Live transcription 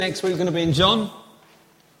Next week we're going to be in John.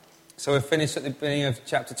 So we'll finish at the beginning of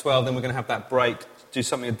chapter 12, then we're going to have that break, do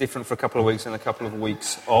something different for a couple of weeks and a couple of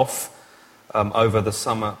weeks off over the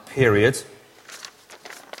summer period.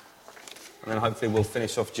 And then hopefully we'll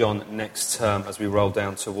finish off John next term as we roll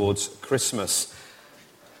down towards Christmas.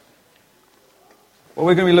 What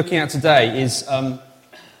we're going to be looking at today is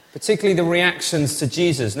particularly the reactions to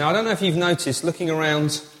Jesus. Now, I don't know if you've noticed, looking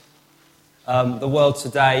around the world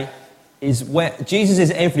today, is where Jesus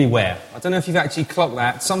is everywhere. I don't know if you've actually clocked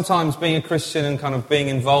that. Sometimes being a Christian and kind of being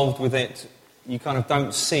involved with it, you kind of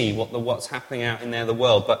don't see what's happening out in the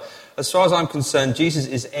world. But as far as I'm concerned, Jesus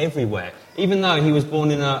is everywhere. Even though he was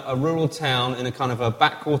born in a rural town, in a kind of a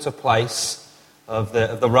backwater place of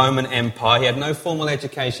the Roman Empire, he had no formal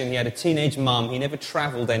education, he had a teenage mum, he never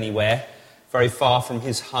travelled anywhere very far from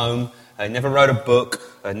his home, he never wrote a book,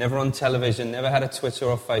 never on television, never had a Twitter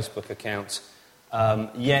or Facebook account.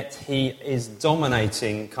 Yet he is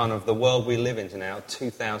dominating kind of the world we live in now,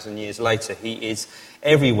 2,000 years later. He is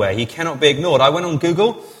everywhere. He cannot be ignored. I went on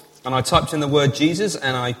Google and I typed in the word Jesus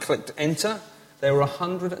and I clicked enter. There were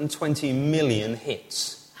 120 million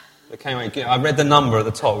hits that came out. I read the number at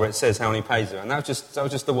the top where it says how many pages there are. And that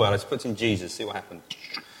was just the word. I just put in Jesus, see what happened.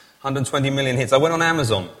 120 million hits. I went on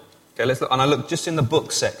Amazon. Okay, let's look. And I looked just in the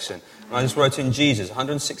book section. And I just wrote in Jesus.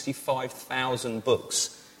 165,000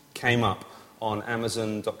 books came up on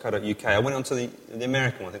Amazon.co.uk. I went on to the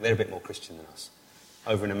American one. I think they're a bit more Christian than us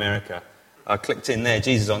over in America. I clicked in there,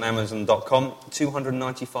 Jesus on Amazon.com,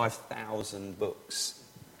 295,000 books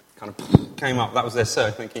kind of came up. That was their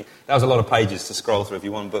search, thinking that was a lot of pages to scroll through if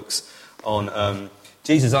you want books on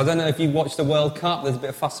Jesus. I don't know if you watched the World Cup. There's a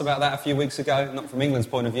bit of fuss about that a few weeks ago, not from England's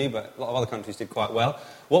point of view, but a lot of other countries did quite well.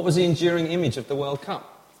 What was the enduring image of the World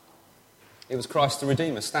Cup? It was Christ the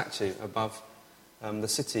Redeemer statue above the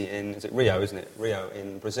city in, is it Rio, isn't it? Rio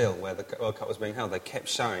in Brazil, where the World Cup was being held. They kept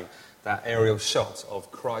showing that aerial shot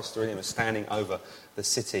of Christ the Redeemer standing over the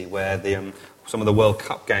city where some of the World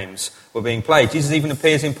Cup games were being played. Jesus even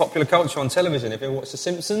appears in popular culture on television. If you ever watched The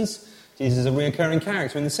Simpsons, Jesus is a reoccurring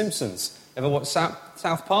character in The Simpsons. Ever watched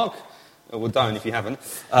South Park? Well, don't if you haven't.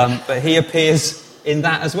 But he appears in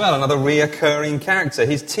that as well, another reoccurring character.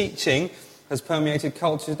 His teaching has permeated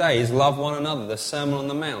culture today. His love one another, the Sermon on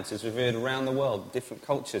the Mount is revered around the world, different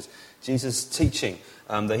cultures. Jesus' teaching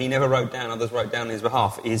that he never wrote down, others wrote down on his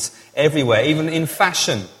behalf, is everywhere. Even in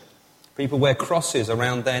fashion, people wear crosses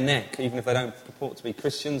around their neck, even if they don't purport to be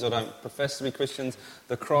Christians or don't profess to be Christians.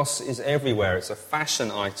 The cross is everywhere. It's a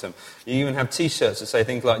fashion item. You even have T-shirts that say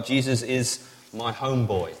things like, Jesus is my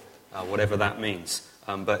homeboy, whatever that means.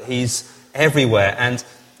 But he's everywhere. And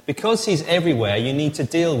because he's everywhere, you need to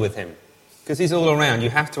deal with him. Because he's all around, you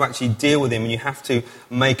have to actually deal with him and you have to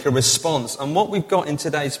make a response. And what we've got in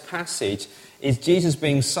today's passage is Jesus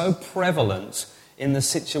being so prevalent in the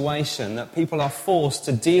situation that people are forced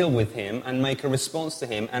to deal with him and make a response to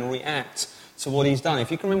him and react to what he's done. If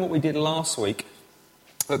you can remember what we did last week,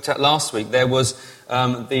 there was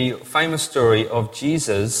the famous story of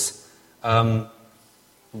Jesus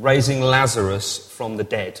raising Lazarus from the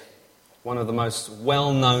dead. One of the most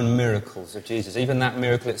well-known miracles of Jesus. Even that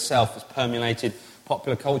miracle itself has permeated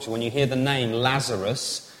popular culture. When you hear the name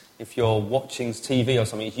Lazarus, if you're watching TV or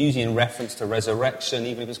something, it's usually in reference to resurrection,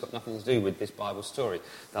 even if it's got nothing to do with this Bible story.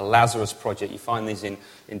 The Lazarus Project, you find these in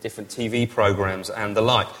different TV programs and the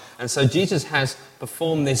like. And so Jesus has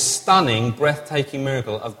performed this stunning, breathtaking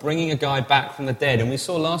miracle of bringing a guy back from the dead. And we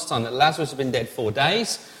saw last time that Lazarus had been dead 4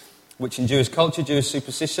 days, which in Jewish culture, Jewish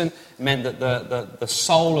superstition, meant that the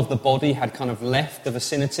soul of the body had kind of left the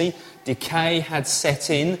vicinity. Decay had set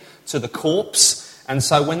in to the corpse. And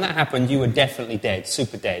so when that happened, you were definitely dead,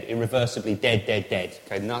 super dead, irreversibly dead.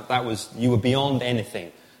 Okay, you were beyond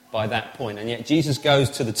anything by that point. And yet Jesus goes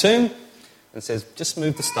to the tomb and says, just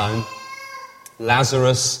move the stone.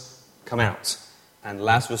 Lazarus, come out. And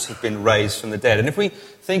Lazarus had been raised from the dead. And if we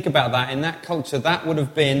think about that, in that culture, that would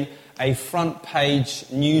have been a front-page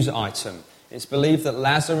news item. It's believed that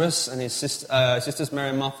Lazarus and his sisters Mary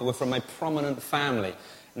and Martha were from a prominent family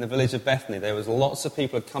in the village of Bethany. There was lots of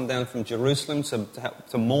people who had come down from Jerusalem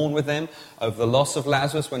to mourn with them over the loss of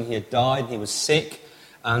Lazarus when he had died. He was sick,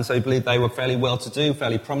 and so he believed they were fairly well-to-do,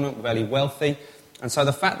 fairly prominent, fairly wealthy. And so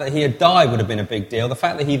the fact that he had died would have been a big deal. The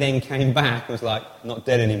fact that he then came back was like, not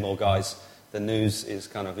dead anymore, guys. The news is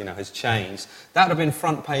kind of, has changed. That would have been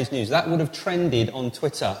front-page news. That would have trended on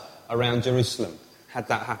Twitter around Jerusalem, had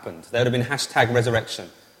that happened. There would have been hashtag resurrection,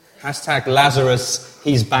 hashtag Lazarus,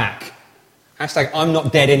 he's back, hashtag I'm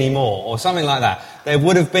not dead anymore, or something like that. There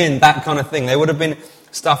would have been that kind of thing. There would have been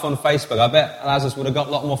stuff on Facebook. I bet Lazarus would have got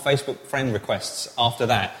a lot more Facebook friend requests after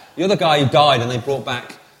that. You're the guy who died and they brought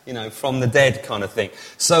back, from the dead kind of thing.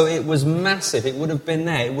 So it was massive. It would have been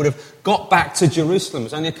there. It would have got back to Jerusalem. It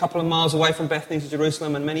was only a couple of miles away from Bethany to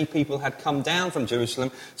Jerusalem, and many people had come down from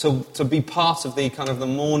Jerusalem to be part of the kind of the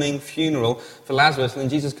mourning funeral for Lazarus. And then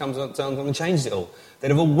Jesus comes down and changes it all. They'd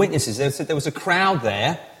have all witnesses. They said there was a crowd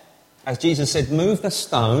there, as Jesus said, move the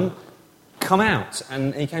stone, come out.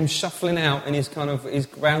 And he came shuffling out in his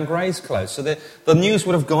brown grey's clothes. So the news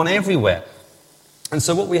would have gone everywhere. And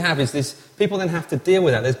so what we have is this, people then have to deal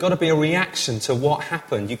with that. There's got to be a reaction to what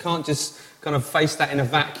happened. You can't just kind of face that in a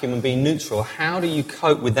vacuum and be neutral. How do you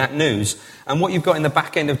cope with that news? And what you've got in the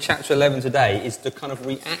back end of chapter 11 today is the kind of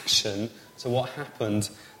reaction to what happened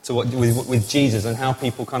with Jesus and how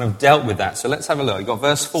people kind of dealt with that. So let's have a look. You've got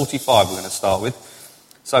verse 45 we're going to start with.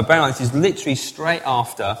 So bear in mind, this is literally straight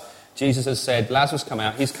after Jesus has said, Lazarus come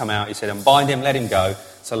out, he's come out. He said, unbind him, let him go.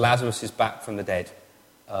 So Lazarus is back from the dead.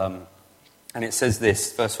 And it says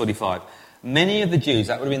this, verse 45. Many of the Jews,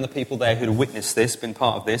 that would have been the people there who had witnessed this, been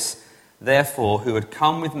part of this, therefore, who had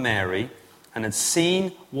come with Mary and had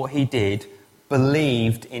seen what he did,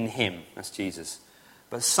 believed in him. That's Jesus.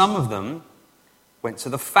 But some of them went to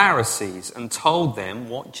the Pharisees and told them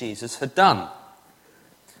what Jesus had done.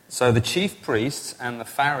 So the chief priests and the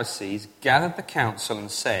Pharisees gathered the council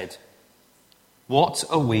and said, what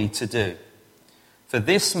are we to do? For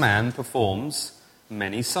this man performs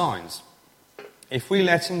many signs. If we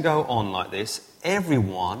let him go on like this,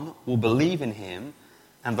 everyone will believe in him,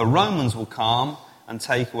 and the Romans will come and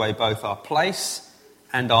take away both our place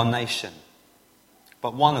and our nation.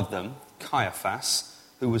 But one of them, Caiaphas,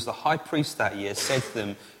 who was the high priest that year, said to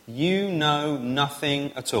them, you know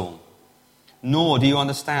nothing at all, nor do you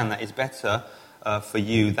understand that it's better for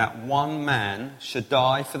you that one man should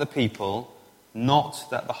die for the people, not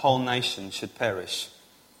that the whole nation should perish.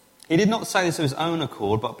 He did not say this of his own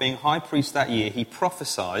accord, but being high priest that year, he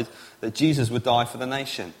prophesied that Jesus would die for the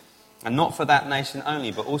nation. And not for that nation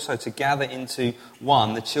only, but also to gather into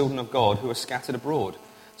one the children of God who are scattered abroad.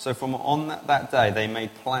 So from on that day, they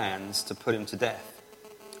made plans to put him to death.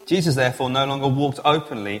 Jesus therefore no longer walked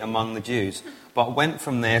openly among the Jews, but went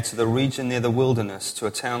from there to the region near the wilderness, to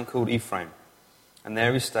a town called Ephraim. And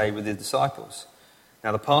there he stayed with his disciples.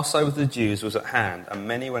 Now the Passover of the Jews was at hand, and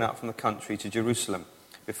many went up from the country to Jerusalem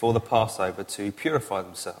before the Passover to purify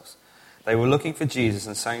themselves. They were looking for Jesus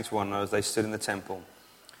and saying to one another as they stood in the temple,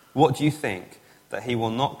 what do you think, that he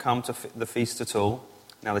will not come to the feast at all?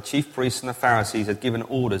 Now the chief priests and the Pharisees had given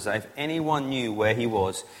orders that if anyone knew where he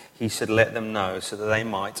was, he should let them know so that they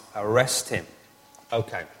might arrest him.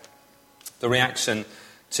 Okay, the reaction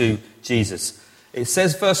to Jesus. It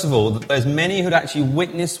says, first of all, that there's many who'd actually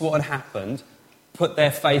witnessed what had happened, put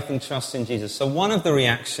their faith and trust in Jesus. So one of the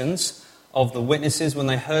reactions of the witnesses when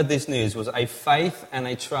they heard this news was a faith and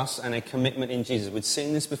a trust and a commitment in Jesus. We'd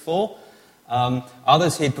seen this before.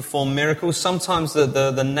 Others, he'd performed miracles. Sometimes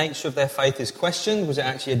the nature of their faith is questioned. Was it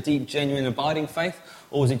actually a deep, genuine, abiding faith?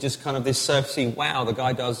 Or was it just kind of this surfacey, wow, the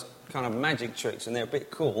guy does kind of magic tricks and they're a bit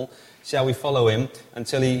cool. Shall we follow him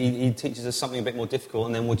until he teaches us something a bit more difficult,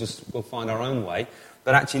 and then we'll find our own way.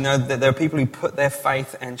 But actually know that there are people who put their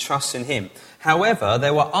faith and trust in him. However,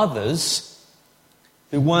 there were others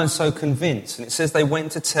who weren't so convinced. And it says they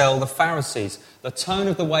went to tell the Pharisees. The tone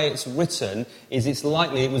of the way it's written is it's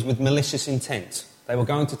likely it was with malicious intent. They were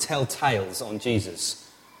going to tell tales on Jesus.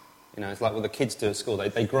 It's like what the kids do at school.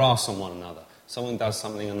 They grass on one another. Someone does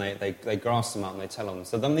something and they grass them up and they tell them.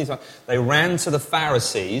 So they ran to the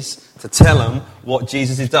Pharisees to tell them what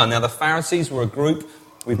Jesus had done. Now the Pharisees were a group,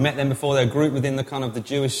 we've met them before, they're a group within the kind of the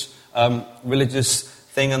Jewish religious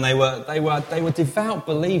thing, and they were devout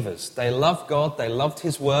believers. They loved God, they loved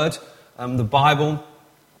his word, the Bible,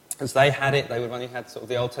 as they had it. They would have only had sort of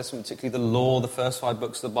the Old Testament, particularly the law, the first 5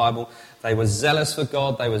 books of the Bible. They were zealous for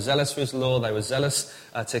God, they were zealous for his law, they were zealous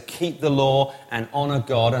to keep the law and honour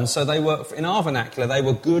God. And so they were, in our vernacular, they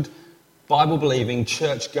were good, Bible-believing,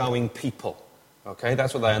 church-going people. Okay,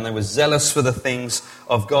 that's what and they were zealous for the things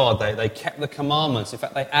of God. They kept the commandments. In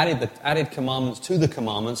fact, they added commandments to the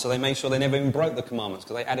commandments, so they made sure they never even broke the commandments,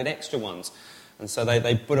 because they added extra ones. And so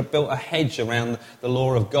they built a hedge around the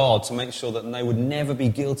law of God to make sure that they would never be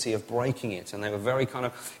guilty of breaking it. And they were very kind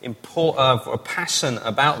of passionate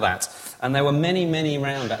about that. And there were many, many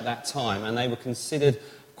around at that time, and they were considered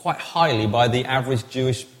quite highly by the average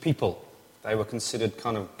Jewish people. They were considered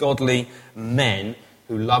kind of godly men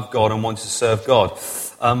who loved God and wanted to serve God.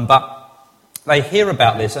 But they hear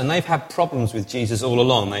about this, and they've had problems with Jesus all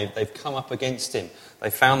along. They've come up against him. They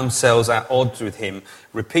found themselves at odds with him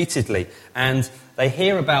repeatedly. And they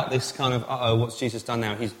hear about this kind of, what's Jesus done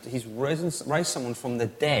now? He's raised someone from the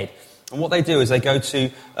dead. And what they do is they go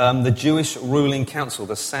to the Jewish ruling council,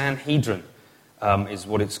 the Sanhedrin. is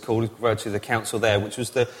what it's called. It's referred to the council there, which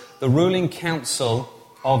was the ruling council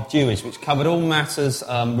of Jewish, which covered all matters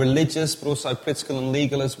religious, but also political and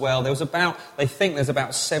legal as well. They think there's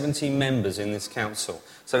about 70 members in this council.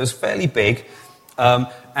 So it was fairly big.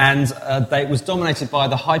 It was dominated by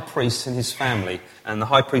the high priest and his family, and the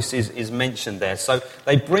high priest is mentioned there. So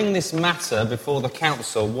they bring this matter before the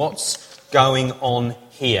council. What's going on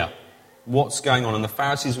here? What's going on? And the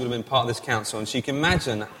Pharisees would have been part of this council. And so you can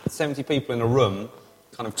imagine 70 people in a room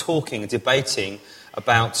kind of talking, debating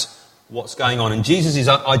about what's going on. And Jesus is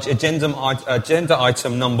agenda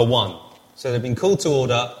item number one. So they've been called to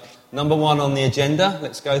order. Number one on the agenda,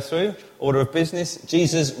 let's go through. Order of business,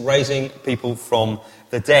 Jesus raising people from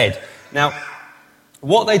the dead. Now,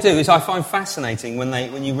 what they do is I find fascinating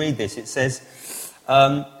when you read this. It says,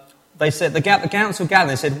 they said, the council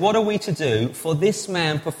gathered and said, what are we to do? For this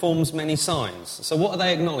man performs many signs. So what are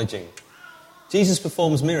they acknowledging? Jesus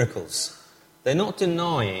performs miracles. They're not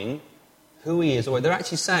denying who he is. They're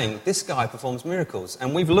actually saying, this guy performs miracles.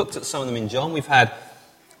 And we've looked at some of them in John. We've had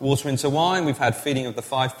water into wine, we've had feeding of the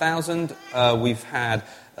 5,000, we've had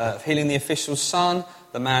healing the official's son,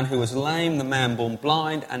 the man who was lame, the man born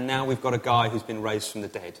blind, and now we've got a guy who's been raised from the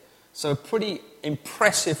dead. So a pretty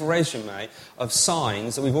impressive resume of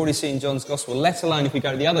signs that we've already seen in John's Gospel, let alone if we go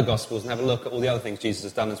to the other Gospels and have a look at all the other things Jesus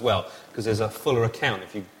has done as well, because there's a fuller account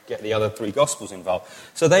if you get the other 3 Gospels involved.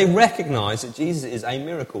 So they recognise that Jesus is a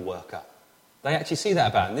miracle worker. They actually see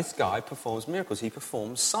that about him. This guy performs miracles. He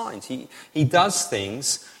performs signs. He does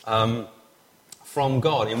things from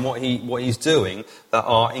God in what he's doing that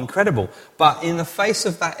are incredible. But in the face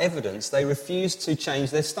of that evidence, they refuse to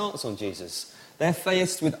change their stance on Jesus. They're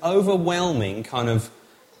faced with overwhelming kind of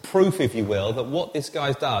proof, if you will, that what this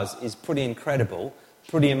guy does is pretty incredible,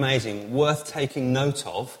 pretty amazing, worth taking note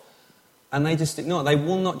of. And they just ignore it. They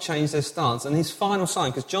will not change their stance. And his final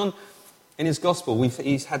sign, because John, in his gospel,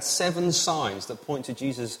 he's had 7 signs that point to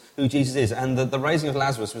Jesus, who Jesus is. And the raising of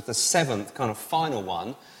Lazarus was the 7th kind of final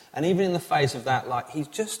one. And even in the face of that, he's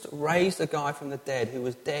just raised a guy from the dead who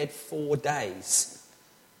was dead 4 days.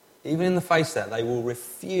 Even in the face of that, they will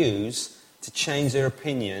refuse to change their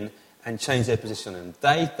opinion and change their position. And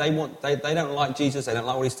they don't like Jesus, they don't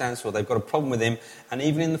like what he stands for, they've got a problem with him. And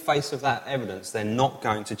even in the face of that evidence, they're not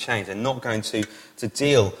going to change. They're not going to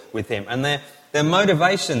deal with him. And their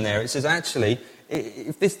motivation there, it says, actually,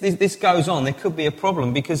 if this goes on, there could be a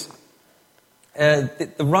problem because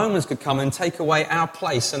the Romans could come and take away our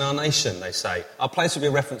place in our nation, they say. Our place would be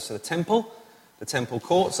a reference to the temple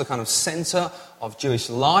courts, the kind of centre of Jewish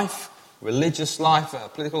life, religious life,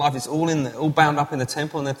 political life. It's all bound up in the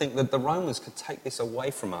temple, and they think that the Romans could take this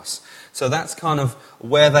away from us. So that's kind of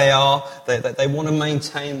where they are. They want to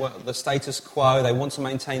maintain the status quo. They want to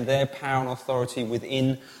maintain their power and authority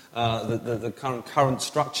within the current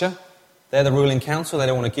structure. They're the ruling council. They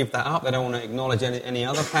don't want to give that up. They don't want to acknowledge any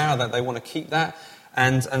other power. That they want to keep that.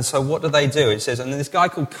 And so what do? It says, and this guy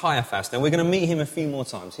called Caiaphas. Now we're going to meet him a few more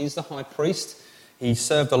times. He's the high priest. He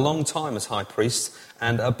served a long time as high priest.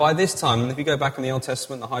 And by this time, if you go back in the Old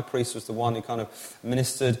Testament, the high priest was the one who kind of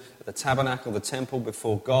ministered at the tabernacle, the temple,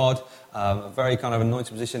 before God. A very kind of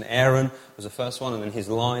anointed position. Aaron was the first one, and then his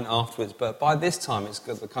line afterwards. But by this time, it's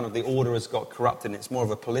got the order has got corrupted, and it's more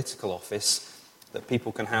of a political office that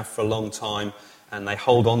people can have for a long time, and they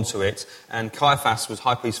hold on to it. And Caiaphas was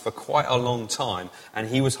high priest for quite a long time, and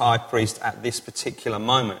he was high priest at this particular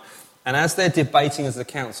moment. And as they're debating as the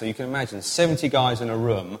council, you can imagine 70 guys in a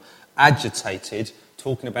room, agitated,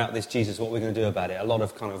 talking about this Jesus, what we're going to do about it. A lot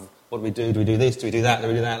of kind of, what do we do? Do we do this? Do we do that? Do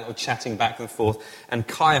we do that? A lot of chatting back and forth. And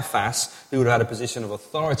Caiaphas, who would have had a position of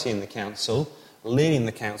authority in the council, leading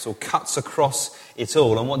the council, cuts across it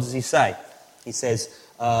all. And what does he say? He says,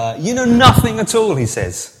 you know nothing at all, he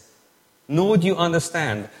says. Nor do you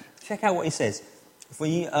understand. Check out what he says.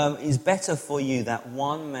 It is better for you that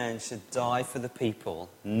one man should die for the people,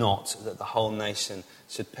 not that the whole nation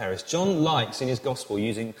should perish. John likes in his gospel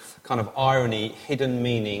using kind of irony, hidden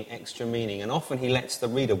meaning, extra meaning, and often he lets the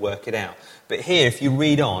reader work it out. But here, if you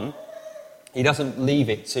read on, he doesn't leave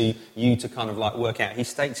it to you to kind of work out. He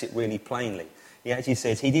states it really plainly. He actually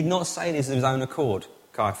says, he did not say this of his own accord,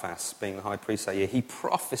 Caiaphas, being the high priest that year. He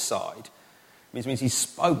prophesied, which means he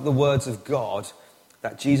spoke the words of God,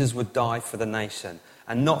 that Jesus would die for the nation,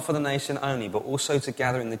 and not for the nation only, but also to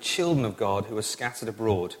gather in the children of God who are scattered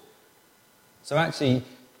abroad. So actually,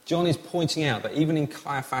 John is pointing out that even in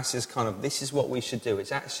Caiaphas' kind of, this is what we should do,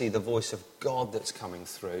 it's actually the voice of God that's coming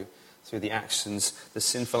through the actions, the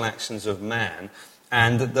sinful actions of man,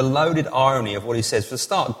 and the loaded irony of what he says. For the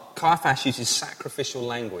start, Caiaphas uses sacrificial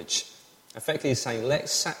language. Effectively, he's saying,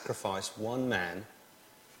 let's sacrifice one man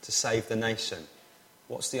to save the nation.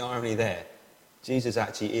 What's the irony there? Jesus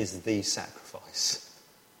actually is the sacrifice.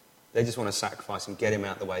 They just want to sacrifice and get him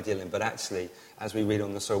out of the way, deal him. But actually, as we read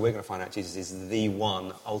on the story, we're going to find out Jesus is the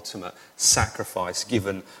one ultimate sacrifice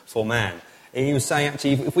given for man. He was saying,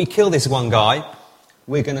 actually, if we kill this one guy,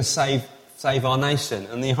 we're going to save our nation.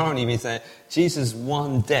 And the irony is that Jesus'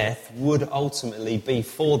 one death would ultimately be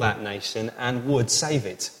for that nation and would save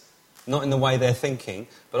it. Not in the way they're thinking,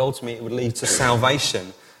 but ultimately it would lead to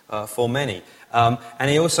salvation for many. And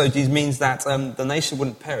it also means that the nation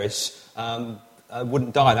wouldn't perish,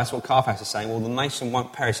 wouldn't die. That's what Caiaphas is saying. Well, the nation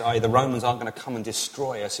won't perish, i.e. the Romans aren't going to come and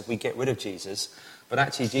destroy us if we get rid of Jesus. But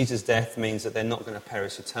actually Jesus' death means that they're not going to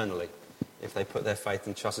perish eternally if they put their faith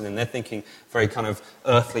and trust in him. They're thinking very kind of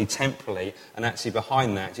earthly, temporally, and actually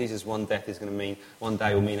behind that, Jesus' one death is going to mean, one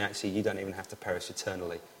day will mean actually you don't even have to perish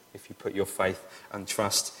eternally if you put your faith and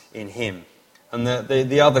trust in him. And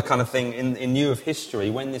the other kind of thing, in view of history,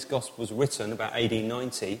 when this gospel was written, about AD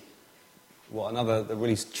 90, the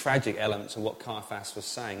really tragic elements of what Caiaphas was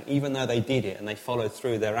saying, even though they did it and they followed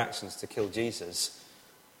through their actions to kill Jesus,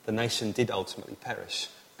 the nation did ultimately perish.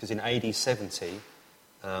 Because in AD 70,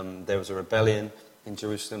 there was a rebellion in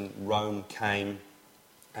Jerusalem. Rome came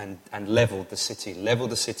and levelled the city,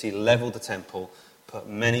 levelled the temple, put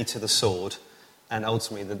many to the sword, and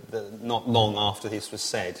ultimately, not long after this was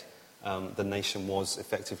said, the nation was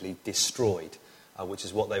effectively destroyed, which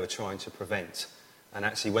is what they were trying to prevent. And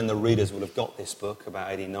actually, when the readers would have got this book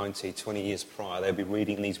about AD 90, 20 years prior, they'd be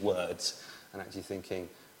reading these words and actually thinking,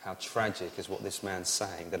 how tragic is what this man's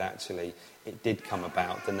saying, that actually it did come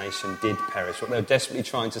about, the nation did perish. What they were desperately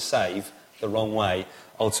trying to save the wrong way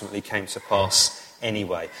ultimately came to pass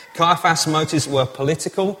anyway. Caiaphas' motives were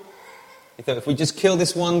political. He thought, if we just kill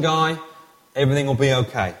this one guy, everything will be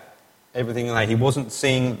okay. He wasn't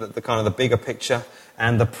seeing the kind of the bigger picture.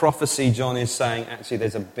 And the prophecy, John is saying, actually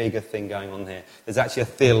there's a bigger thing going on here. There's actually a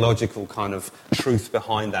theological kind of truth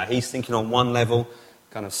behind that. He's thinking on one level,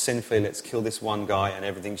 kind of sinfully, let's kill this one guy and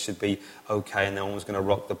everything should be okay and no one was going to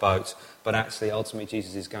rock the boat. But actually, ultimately,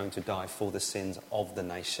 Jesus is going to die for the sins of the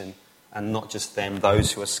nation and not just them,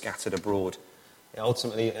 those who are scattered abroad.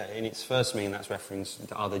 Ultimately, in its first meaning, that's reference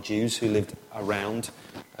to other Jews who lived around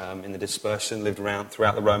in the dispersion, lived around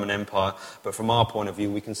throughout the Roman Empire. But from our point of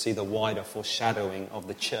view, we can see the wider foreshadowing of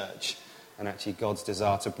the church and actually God's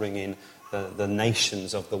desire to bring in the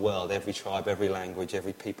nations of the world, every tribe, every language,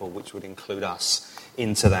 every people, which would include us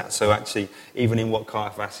into that. So actually, even in what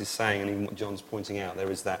Caiaphas is saying and even what John's pointing out,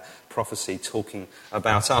 there is that prophecy talking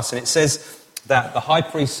about us. And it says that the high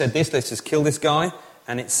priest said this, let's just kill this guy.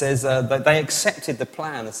 And it says that they accepted the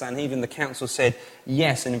plan. The Sanhedrin, the council said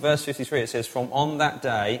yes. And in verse 53 it says, from that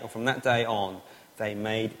day on, they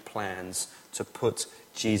made plans to put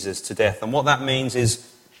Jesus to death. And what that means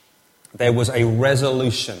is there was a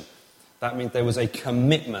resolution. That means there was a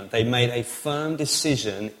commitment. They made a firm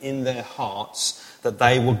decision in their hearts that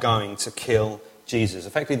they were going to kill Jesus.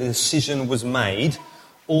 Effectively, the decision was made.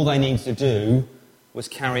 All they needed to do was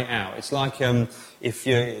carry it out. It's like if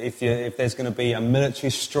there's going to be a military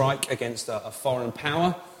strike against a foreign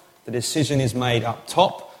power, the decision is made up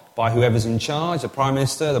top by whoever's in charge, the Prime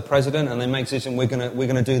Minister, the President, and they make a decision, we're going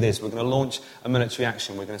to do this. We're going to launch a military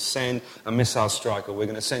action. We're going to send a missile strike, or we're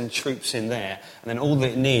going to send troops in there. And then all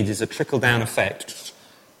that it needs is a trickle-down effect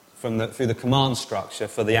through the command structure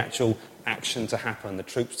for the actual action to happen, the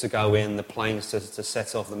troops to go in, the planes to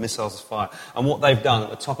set off, the missiles to fire. And what they've done at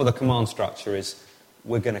the top of the command structure is,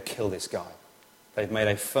 we're going to kill this guy. They've made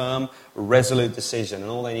a firm, resolute decision, and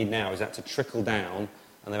all they need now is that to trickle down,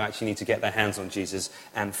 and they actually need to get their hands on Jesus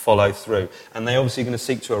and follow through. And they're obviously going to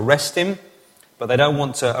seek to arrest him, but they don't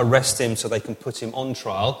want to arrest him so they can put him on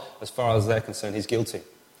trial. As far as they're concerned, he's guilty.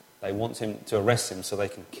 They want him to arrest him so they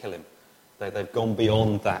can kill him. They've gone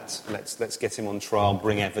beyond that. Let's get him on trial,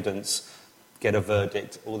 bring evidence, get a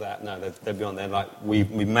verdict, all that. No, they're beyond. They're like, we've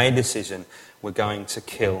made a decision. We're going to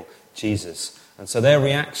kill Jesus. And so their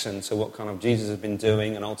reaction to what kind of Jesus has been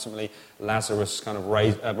doing, and ultimately Lazarus kind of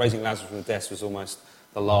raising Lazarus from the death, was almost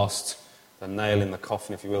the nail in the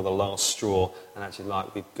coffin, if you will, the last straw. And actually,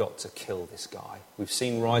 we've got to kill this guy. We've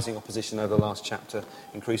seen rising opposition over the last chapter,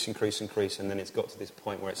 increase, and then it's got to this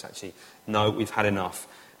point where it's actually, no, we've had enough.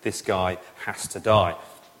 This guy has to die.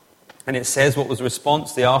 And it says, what was the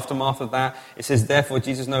response, the aftermath of that? It says, therefore,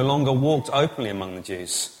 Jesus no longer walked openly among the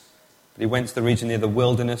Jews, but he went to the region near the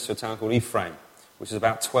wilderness, to a town called Ephraim, which is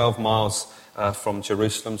about 12 miles from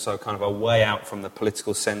Jerusalem, so kind of a way out from the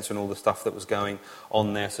political centre and all the stuff that was going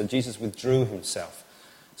on there. So Jesus withdrew himself.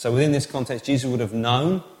 So within this context, Jesus would have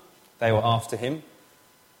known they were after him.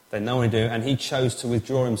 They know what to do, and he chose to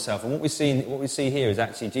withdraw himself. And what we see here is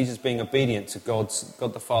actually Jesus being obedient to God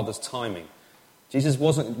the Father's timing.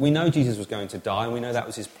 We know Jesus was going to die, and we know that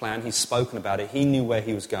was his plan. He's spoken about it. He knew where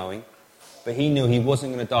he was going, but he knew he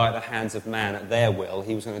wasn't going to die at the hands of man at their will.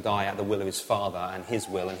 He was going to die at the will of his Father and his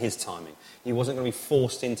will and his timing. He wasn't going to be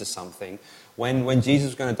forced into something. When Jesus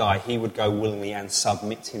was going to die, he would go willingly and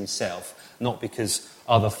submit himself, not because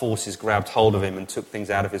other forces grabbed hold of him and took things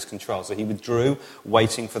out of his control. So he withdrew,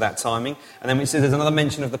 waiting for that timing. And then we see there's another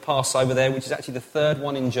mention of the Passover there, which is actually the third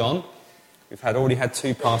one in John. We've already had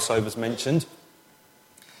 2 Passovers mentioned.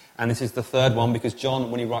 And this is the third one because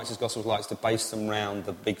John, when he writes his Gospels, likes to base them around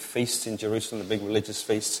the big feasts in Jerusalem, the big religious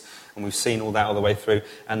feasts. And we've seen all that all the way through.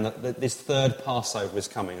 And this third Passover is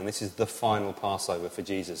coming. And this is the final Passover for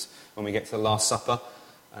Jesus. When we get to the Last Supper,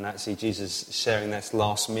 and actually Jesus sharing this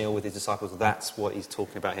last meal with his disciples, that's what he's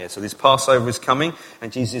talking about here. So this Passover is coming,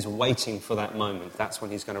 and Jesus is waiting for that moment. That's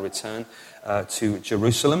when he's going to return to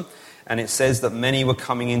Jerusalem. And it says that many were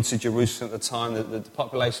coming into Jerusalem at the time. The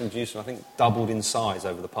population of Jerusalem, I think, doubled in size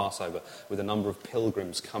over the Passover, with a number of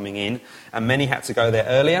pilgrims coming in. And many had to go there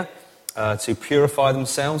earlier to purify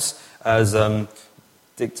themselves, as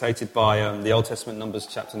dictated by the Old Testament, Numbers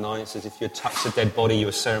chapter 9. It says if you touched a dead body, you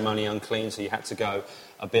were ceremonially unclean, so you had to go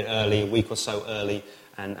a bit early, a week or so early,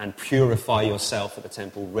 and purify yourself at the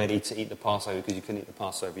temple, ready to eat the Passover, because you couldn't eat the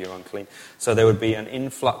Passover, you're unclean. So there would be an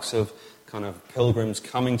influx of kind of pilgrims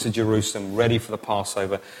coming to Jerusalem, ready for the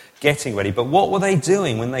Passover, getting ready. But what were they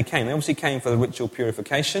doing when they came? They obviously came for the ritual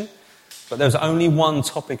purification, but there was only one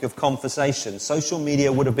topic of conversation. Social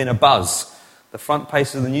media would have been abuzz. The front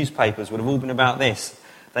pages of the newspapers would have all been about this.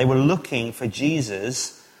 They were looking for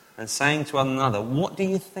Jesus and saying to one another, what do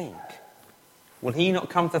you think? Will he not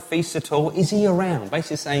come to the feast at all? Is he around?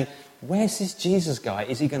 Basically saying, where's this Jesus guy?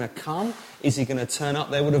 Is he going to come? Is he going to turn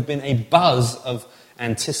up? There would have been a buzz of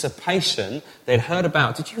anticipation. They'd heard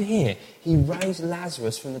about, did you hear? He raised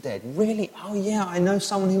Lazarus from the dead. Really? Oh yeah, I know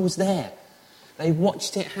someone who was there. They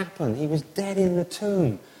watched it happen. He was dead in the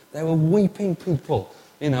tomb. There were weeping people.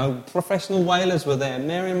 You know, professional wailers were there.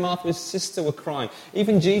 Mary and Martha, his sister, were crying.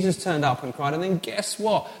 Even Jesus turned up and cried. And then guess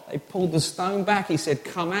what? They pulled the stone back. He said,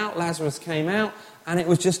 come out. Lazarus came out. And it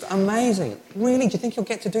was just amazing. Really? Do you think he'll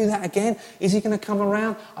get to do that again? Is he going to come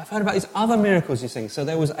around? I've heard about these other miracles he's seen. So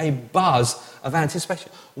there was a buzz of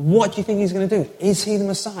anticipation. What do you think he's going to do? Is he the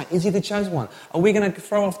Messiah? Is he the chosen one? Are we going to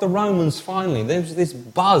throw off the Romans finally? There's this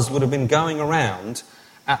buzz would have been going around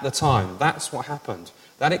at the time. That's what happened.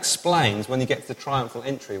 That explains, when you get to the triumphal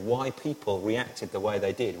entry, why people reacted the way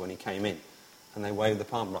they did when he came in. And they waved the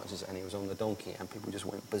palm branches and he was on the donkey and people just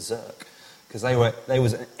went berserk. Because there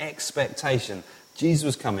was an expectation. Jesus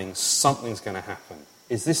was coming, something's going to happen.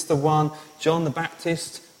 Is this the one? John the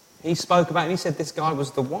Baptist, he spoke about him. He said this guy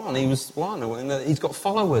was the one. He was one. And he's got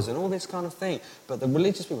followers and all this kind of thing. But the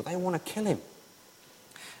religious people, they want to kill him.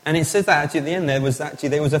 And it says that actually at the end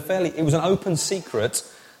it was an open secret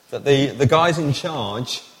that the guys in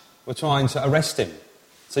charge were trying to arrest him.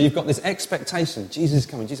 So you've got this expectation, Jesus is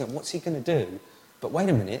coming, Jesus, what's he going to do? But wait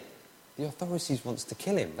a minute, the authorities wants to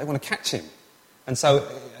kill him. They want to catch him. And so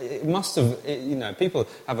it must have, people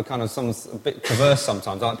have a kind of, a bit perverse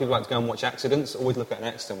sometimes. People like to go and watch accidents, always look at an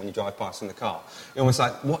accident when you drive past in the car. You're almost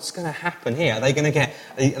like, what's going to happen here? Are they going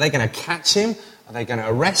to catch him? Are they going to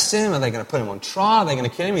arrest him? Are they going to put him on trial? Are they going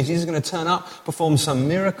to kill him? Is Jesus going to turn up, perform some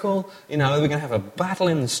miracle? Are we going to have a battle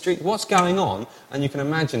in the street? What's going on? And you can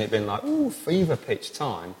imagine it being like, fever pitch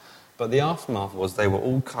time. But the aftermath was they were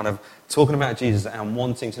all kind of talking about Jesus and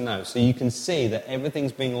wanting to know. So you can see that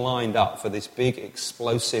everything's being lined up for this big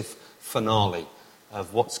explosive finale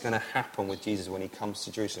of what's going to happen with Jesus when he comes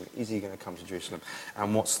to Jerusalem. Is he going to come to Jerusalem?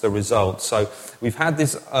 And what's the result? So we've had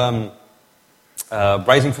this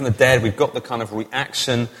raising from the dead. We've got the kind of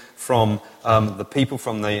reaction from the people,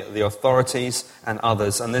 from the authorities and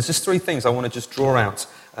others. And there's just 3 things I want to just draw out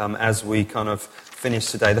as we kind of finish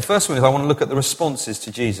today. The first one is I want to look at the responses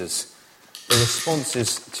to Jesus. The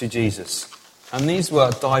responses to Jesus. And these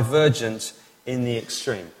were divergent in the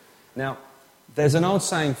extreme. Now, there's an old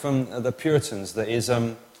saying from the Puritans that is,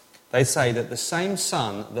 they say that the same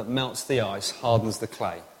sun that melts the ice hardens the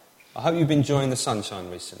clay. I hope you've been enjoying the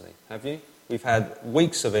sunshine recently, have you? We've had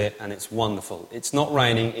weeks of it and it's wonderful. It's not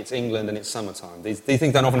raining, it's England and it's summertime. These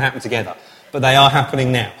things don't often happen together, but they are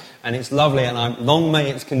happening now. And it's lovely and long may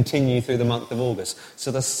it continue through the month of August.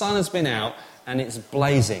 So the sun has been out and it's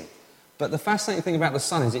blazing. But the fascinating thing about the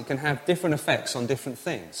sun is it can have different effects on different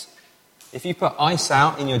things. If you put ice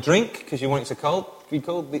out in your drink because you want it to be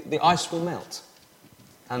cold, the ice will melt.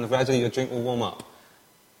 And gradually your drink will warm up.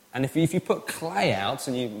 And if you put clay out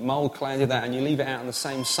and you mould clay into that and you leave it out in the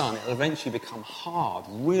same sun, it'll eventually become hard,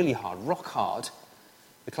 really hard, rock hard,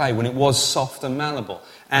 the clay, when it was soft and malleable.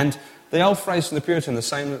 And the old phrase from the Puritan, the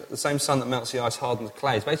same sun that melts the ice hardens the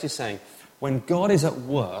clay, is basically saying, when God is at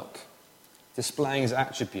work, displaying his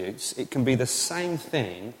attributes, it can be the same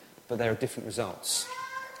thing, but there are different results.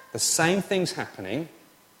 The same thing's happening,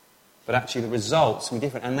 but actually the results can be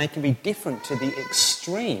different, and they can be different to the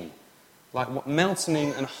extreme. Like what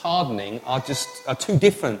melting and hardening are too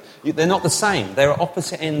different. They're not the same. They're at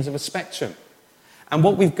opposite ends of a spectrum. And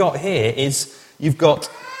what we've got here is, you've got,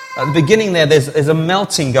 at the beginning there's a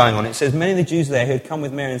melting going on. It says, many of the Jews there who had come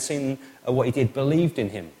with Mary and seen what he did believed in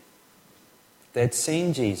him. They'd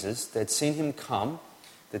seen Jesus, they'd seen him come,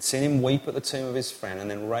 they'd seen him weep at the tomb of his friend and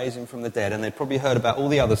then raise him from the dead, and they'd probably heard about all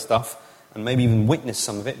the other stuff and maybe even witnessed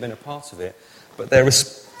some of it, been a part of it. But their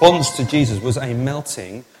response to Jesus was a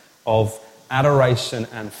melting of adoration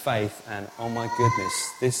and faith and, oh my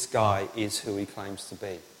goodness, this guy is who he claims to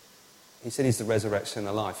be. He said he's the resurrection and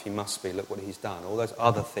the life. He must be. Look what he's done. All those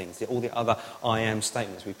other things, all the other I am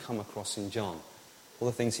statements we come across in John. All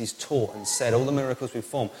the things he's taught and said, all the miracles we've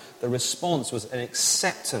performed. The response was an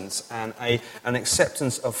acceptance and an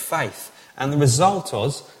acceptance of faith. And the result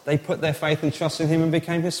was they put their faith and trust in him and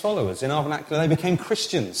became his followers. In our vernacular, they became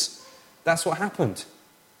Christians. That's what happened.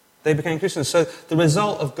 They became Christians. So the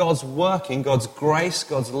result of God's working, God's grace,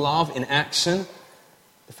 God's love in action,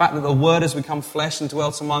 the fact that the Word has become flesh and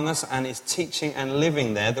dwelt among us and is teaching and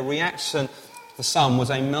living there, the reaction for some was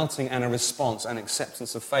a melting and a response and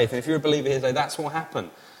acceptance of faith. And if you're a believer here today, that's what happened.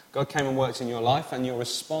 God came and worked in your life, and your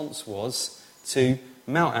response was to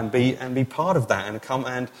melt and be part of that, and come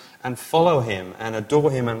and follow him and adore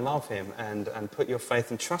him and love him and put your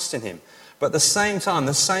faith and trust in him. But at the same time,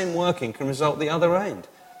 the same working can result the other end.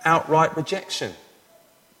 Outright rejection.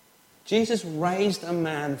 Jesus raised a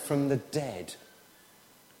man from the dead.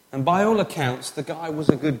 And by all accounts, the guy was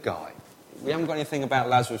a good guy. We haven't got anything about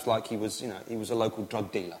Lazarus like he was a local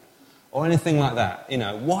drug dealer or anything like that.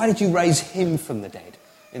 Why did you raise him from the dead?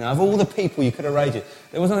 Of all the people you could have raised it,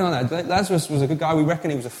 there was nothing like that. Lazarus was a good guy. We reckon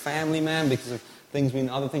he was a family man because of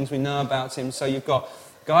other things we know about him. So you've got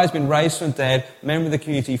a guy who's been raised from the dead, member of the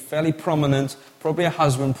community, fairly prominent, probably a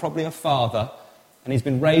husband, probably a father, and he's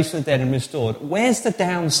been raised from the dead and restored. Where's the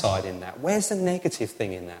downside in that? Where's the negative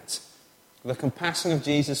thing in that? The compassion of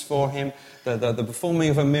Jesus for him, the performing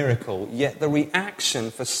of a miracle, yet the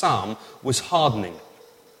reaction for some was hardening.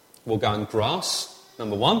 We'll go and grass,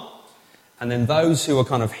 number one. And then those who are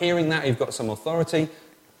kind of hearing that, who've got some authority,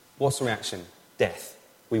 what's the reaction? Death.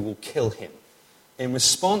 We will kill him. In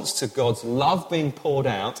response to God's love being poured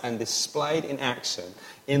out and displayed in action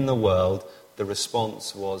in the world, the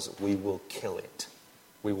response was, we will kill it.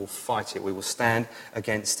 We will fight it. We will stand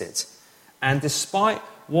against it. And despite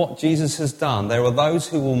what Jesus has done, there are those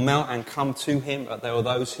who will melt and come to him, but there are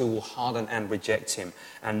those who will harden and reject him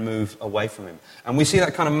and move away from him. And we see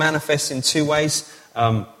that kind of manifest in two ways.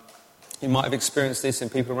 You might have experienced this in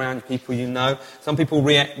people around you, people you know. Some people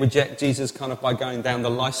reject Jesus kind of by going down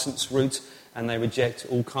the license route, and they reject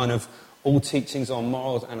all teachings on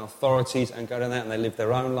morals and authorities and go down that, and they live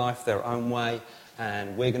their own life, their own way,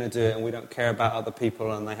 and we're going to do it, and we don't care about other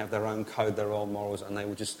people, and they have their own code, their own morals, and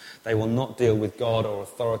they will not deal with God or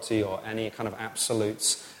authority or any kind of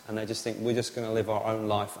absolutes, and they just think we're just going to live our own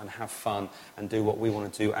life and have fun and do what we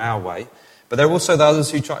want to do our way. But there are also the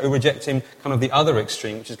others who try to reject him kind of the other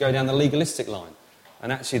extreme, which is go down the legalistic line.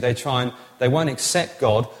 And actually they won't accept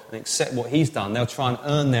God and accept what he's done. They'll try and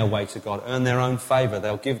earn their way to God, earn their own favour.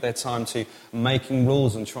 They'll give their time to making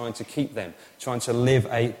rules and trying to keep them, trying to live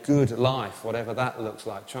a good life, whatever that looks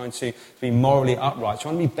like, trying to be morally upright,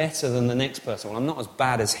 trying to be better than the next person. Well, I'm not as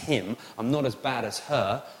bad as him. I'm not as bad as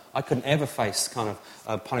her. I couldn't ever face kind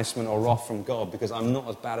of punishment or wrath from God because I'm not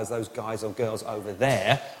as bad as those guys or girls over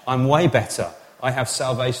there. I'm way better. I have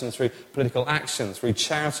salvation through political action, through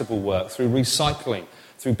charitable work, through recycling,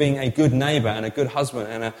 through being a good neighbour and a good husband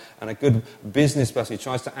and a good business person who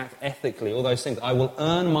tries to act ethically, all those things. I will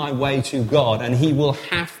earn my way to God and he will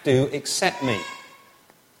have to accept me.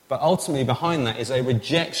 But ultimately behind that is a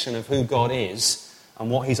rejection of who God is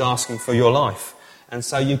and what he's asking for your life. And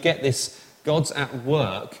so you get this, God's at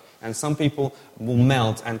work, and some people will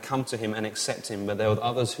melt and come to him and accept him, but there are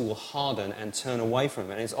others who will harden and turn away from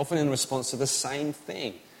him. And it's often in response to the same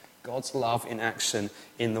thing, God's love in action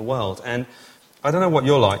in the world. And I don't know what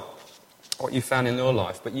you're like, what you found in your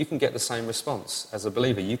life, but you can get the same response as a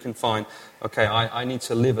believer. You can find, okay, I need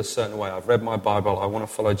to live a certain way. I've read my Bible. I want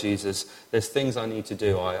to follow Jesus. There's things I need to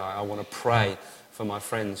do. I want to pray for my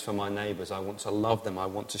friends, for my neighbours. I want to love them. I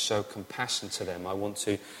want to show compassion to them. I want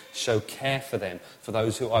to show care for them, for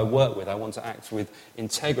those who I work with. I want to act with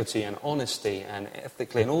integrity and honesty and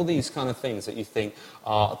ethically and all these kind of things that you think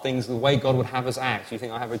are things the way God would have us act. You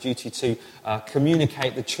think I have a duty to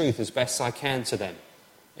communicate the truth as best I can to them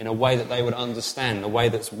in a way that they would understand, in a way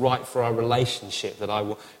that's right for our relationship, that I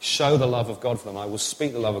will show the love of God for them. I will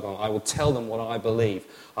speak the love of God. I will tell them what I believe.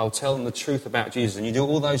 I will tell them the truth about Jesus. And you do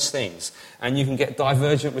all those things, and you can get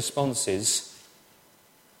divergent responses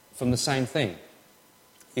from the same thing.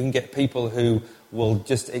 You can get people who will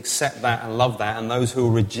just accept that and love that, and those who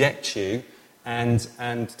will reject you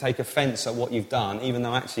and take offence at what you've done, even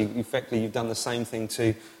though actually, effectively, you've done the same thing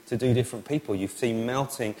to do different people. You see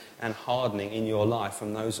melting and hardening in your life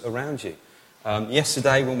from those around you.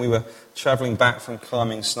 Yesterday, when we were travelling back from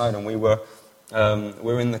climbing Snowdon, we were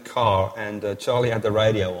in the car, and Charlie had the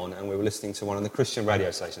radio on, and we were listening to one of the Christian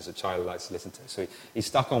radio stations that Charlie likes to listen to. So he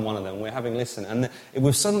stuck on one of them, and we're having a listen, and it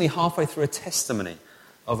was suddenly halfway through a testimony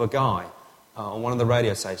of a guy on one of the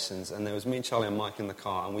radio stations, and there was me and Charlie and Mike in the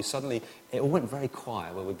car, and it all went very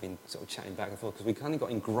quiet where we'd been sort of chatting back and forth, because we kind of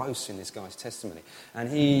got engrossed in this guy's testimony. And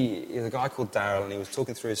he was a guy called Darryl, and he was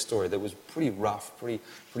talking through his story that was pretty rough,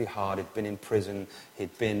 pretty hard. He'd been in prison,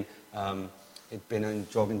 he'd been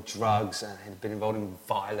involved in drugs, and he'd been involved in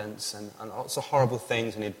violence and lots of horrible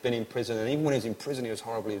things, and he'd been in prison, and even when he was in prison he was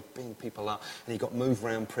horrible. He was beating people up, and he got moved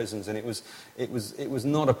around prisons, and it was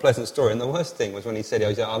not a pleasant story. And the worst thing was when he said,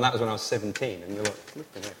 oh, that was when I was 17, and you're like,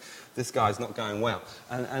 flipping it, this guy's not going well.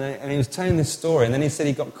 And he was telling this story, and then he said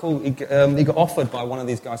he got called, he got offered by one of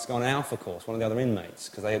these guys to go on an Alpha course, one of the other inmates,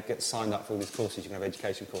 because they get signed up for all these courses. You can have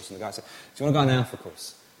education course, and the guy said, do you want to go on an Alpha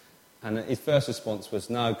course? And his first response was,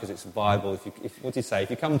 no, because it's the Bible. What did he say? If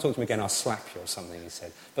you come and talk to me again, I'll slap you or something, he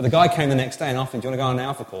said. But the guy came the next day and asked him, do you want to go on an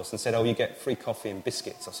Alpha course? And said, oh, you get free coffee and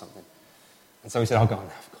biscuits or something. And so he said, I'll go on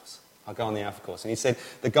the Alpha course. I'll go on the Alpha course. And he said,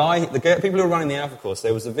 the people who were running the Alpha course,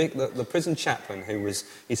 there was the prison chaplain who was,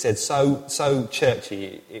 he said, so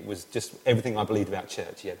churchy, it was just everything I believed about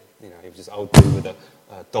church. He was this old dude with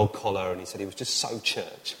a dog collar, and he said he was just so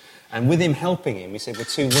church. And with him helping him, he said, were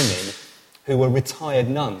two women who were retired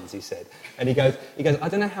nuns, he said. And he goes, I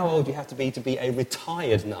don't know how old you have to be a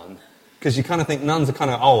retired nun, because you kind of think nuns are kind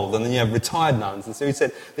of old, and then you have retired nuns. And so he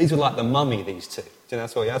said, these were like the Mummy, these two. Do you know,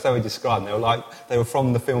 that's how he described them. They were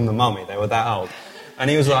from the film The Mummy. They were that old. And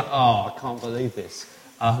he was like, oh, I can't believe this.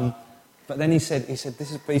 But then he said, this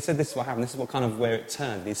is what happened. This is what kind of where it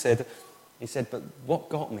turned. He said, but what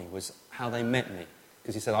got me was how they met me.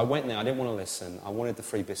 Because he said, I went there, I didn't want to listen. I wanted the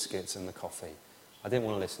free biscuits and the coffee. I didn't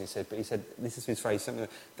want to listen, he said, this is his phrase, something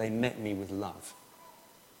like, they met me with love.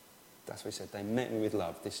 That's what he said, they met me with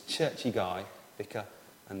love. This churchy guy, vicar,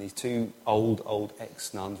 and these two old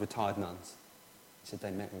ex-nuns, retired nuns, he said,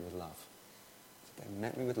 they met me with love. He said, they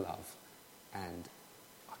met me with love, and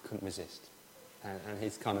I couldn't resist. And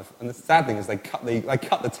he's kind of, and the sad thing is they cut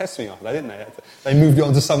the testimony off, didn't they? They moved it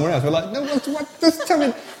on to somewhere else. We're like, no, what, just tell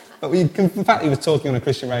me. But in fact, he was talking on a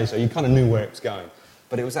Christian radio show, you kind of knew where it was going.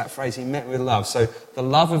 But it was that phrase, he met with love. So the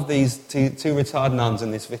love of these two retired nuns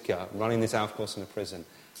and this vicar running this Alpha course in a prison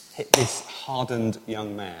hit this hardened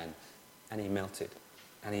young man, and he melted.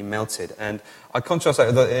 And I contrast that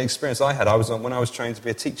with the experience I had. When I was trained to be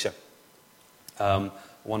a teacher.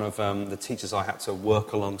 One of the teachers I had to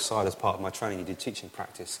work alongside as part of my training, he did teaching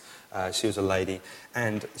practice. She was a lady,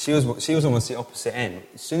 and she was almost the opposite end.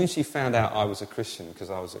 As soon as she found out I was a Christian, because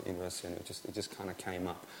I was at university, and it just kind of came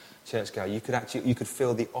up. Church girl, you could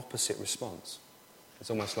feel the opposite response.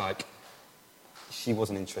 It's almost like she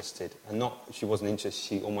wasn't interested, and not she wasn't interested,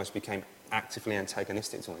 she almost became actively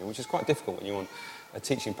antagonistic to me, which is quite difficult when you're on a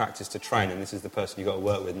teaching practice to train, and this is the person you've got to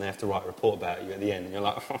work with, and they have to write a report about you at the end, and you're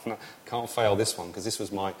like, oh, no, can't fail this one, because this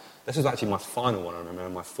was actually my final one, I remember,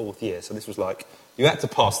 in my 4th year, so this was like, you had to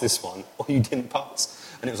pass this one, or you didn't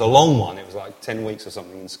pass, and it was a long one, it was like 10 weeks or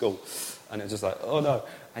something in school, and it was just like, oh no,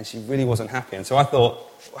 and she really wasn't happy, and so I thought,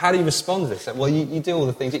 how do you respond to this? Well, you do all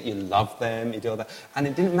the things, you love them, you do all that, and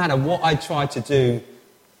it didn't matter what I tried to do,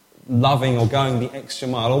 loving or going the extra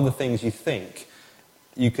mile, all the things you think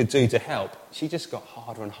you could do to help, she just got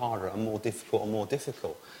harder and harder and more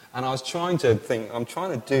difficult. And I was trying to think, I'm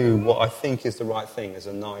trying to do what I think is the right thing as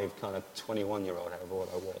a naive kind of 21-year-old, however old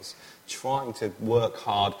I was, trying to work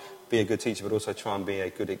hard, be a good teacher, but also try and be a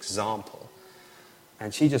good example.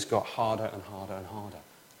 And she just got harder and harder and harder.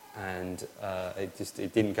 And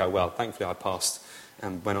it didn't go well. Thankfully, I passed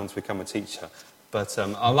and went on to become a teacher. But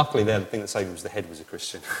luckily, the thing that saved me was the head was a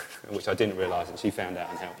Christian, which I didn't realise, and she found out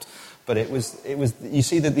and helped. But it was. You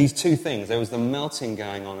see that these two things. There was the melting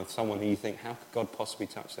going on of someone who you think, how could God possibly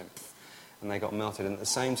touch them? and they got melted. And at the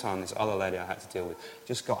same time, this other lady I had to deal with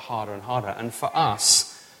just got harder and harder. And for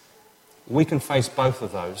us, we can face both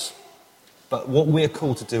of those. But what we're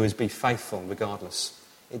called to do is be faithful regardless.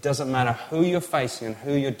 It doesn't matter who you're facing and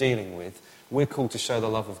who you're dealing with. We're called to show the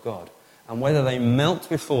love of God. And whether they melt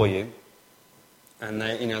before you, and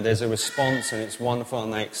there's a response and it's wonderful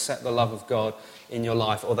and they accept the love of God in your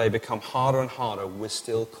life, or they become harder and harder, we're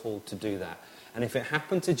still called to do that. And if it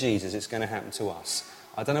happened to Jesus, it's going to happen to us.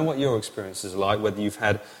 I don't know what your experience is like, whether you've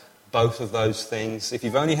had both of those things. If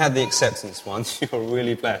you've only had the acceptance ones, you're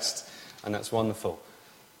really blessed, and that's wonderful.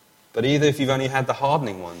 But either if you've only had the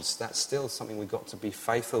hardening ones, that's still something we've got to be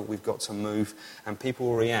faithful, we've got to move, and people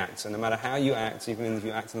will react. And no matter how you act, even if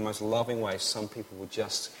you act in the most loving way, some people will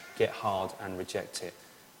just get hard and reject it.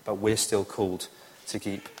 But we're still called to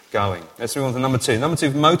keep going. Let's move on to number two. Number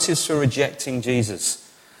two, motives for rejecting Jesus.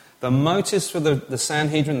 The motives for the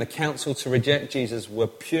Sanhedrin, the council, to reject Jesus were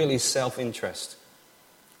purely self-interest.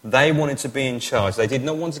 They wanted to be in charge. They did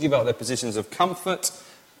not want to give up their positions of comfort,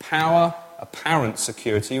 power, apparent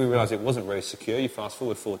security. We realise it wasn't very secure. You fast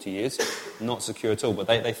forward 40 years, not secure at all. But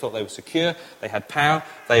they thought they were secure. They had power.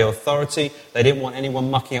 They had authority. They didn't want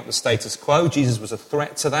anyone mucking up the status quo. Jesus was a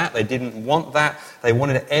threat to that. They didn't want that. They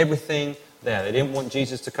wanted everything there. They didn't want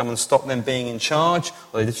Jesus to come and stop them being in charge.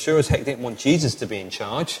 Well, they sure as heck didn't want Jesus to be in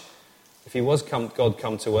charge. If he was God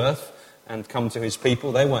come to earth and come to his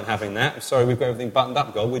people, they weren't having that. I'm sorry, we've got everything buttoned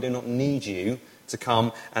up, God. We do not need you to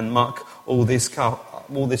come and muck all this up.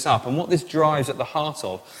 And what this drives at the heart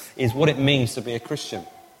of is what it means to be a Christian.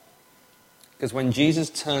 Because when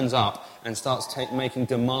Jesus turns up and starts making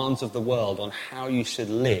demands of the world on how you should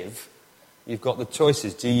live, you've got the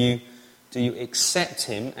choices. Do you accept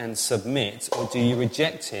him and submit, or do you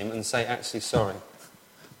reject him and say, actually, sorry,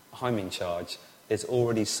 I'm in charge. There's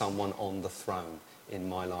already someone on the throne in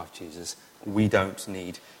my life, Jesus. We don't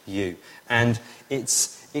need you. And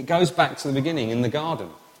it goes back to the beginning in the garden.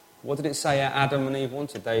 What did it say Adam and Eve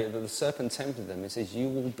wanted? The serpent tempted them. It says, you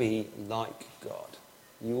will be like God.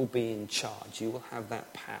 You will be in charge. You will have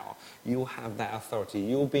that power. You will have that authority.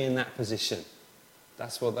 You will be in that position.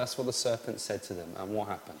 That's what the serpent said to them. And what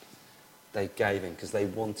happened? They gave in because they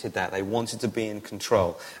wanted that. They wanted to be in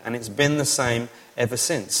control. And it's been the same ever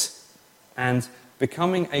since. And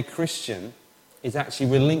becoming a Christian is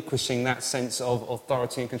actually relinquishing that sense of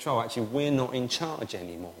authority and control. Actually, we're not in charge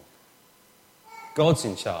anymore. God's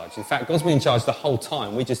in charge. In fact, God's been in charge the whole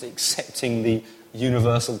time. We're just accepting the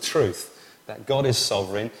universal truth that God is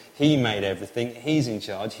sovereign. He made everything. He's in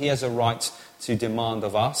charge. He has a right to demand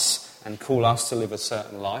of us and call us to live a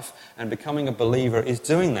certain life. And becoming a believer is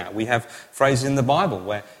doing that. We have phrases in the Bible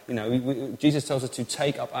where, Jesus tells us to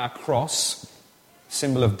take up our cross,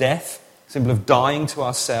 symbol of death, symbol of dying to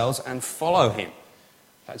ourselves, and follow him.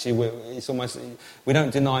 Actually, we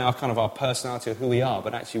don't deny our personality or who we are,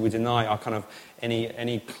 but actually we deny our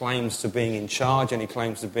any claims to being in charge, any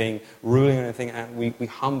claims to being ruling or anything, and we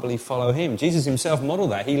humbly follow him. Jesus himself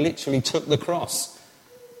modeled that. He literally took the cross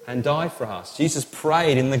and died for us. Jesus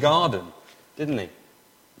prayed in the garden, didn't he?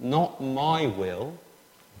 Not my will,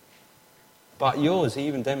 but yours. He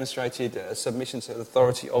even demonstrated a submission to the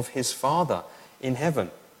authority of his Father in heaven.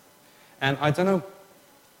 And I don't know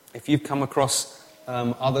if you've come across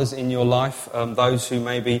others in your life, those who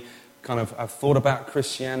maybe have thought about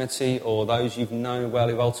Christianity, or those you've known well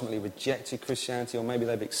who've ultimately rejected Christianity, or maybe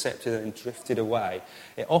they've accepted it and drifted away.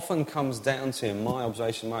 It often comes down to, in my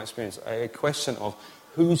observation, my experience, a question of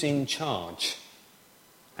who's in charge,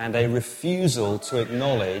 and a refusal to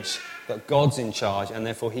acknowledge that God's in charge and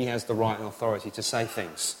therefore he has the right and authority to say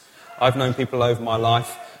things. I've known people over my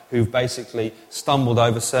life who've basically stumbled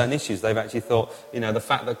over certain issues. They've actually thought, the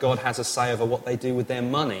fact that God has a say over what they do with their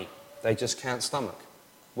money, they just can't stomach.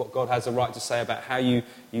 What God has a right to say about how you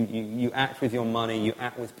act with your money, you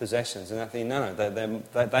act with possessions. And I think, no,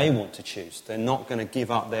 they want to choose. They're not going to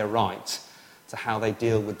give up their right to how they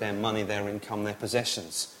deal with their money, their income, their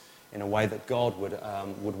possessions in a way that God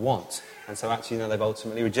would want. And so actually, they've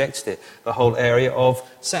ultimately rejected it. The whole area of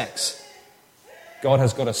sex. God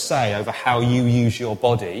has got a say over how you use your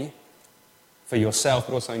body for yourself,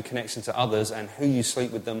 but also in connection to others, and who you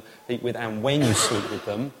sleep with, and when you sleep with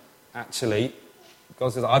them. Actually,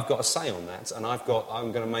 God says, I've got a say on that, and I'm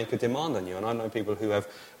going to make a demand on you. And I know people who have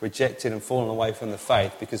rejected and fallen away from the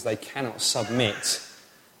faith because they cannot submit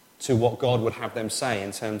to what God would have them say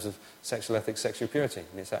in terms of sexual ethics, sexual purity.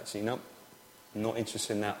 And it's actually, no, I'm not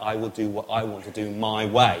interested in that. I will do what I want to do my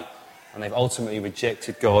way. And they've ultimately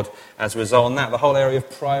rejected God as a result. And that, the whole area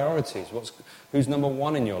of priorities. Who's number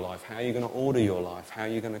one in your life? How are you going to order your life? How are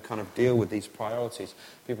you going to deal with these priorities?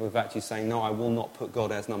 People have actually saying, no, I will not put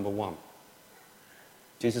God as number one.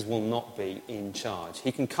 Jesus will not be in charge.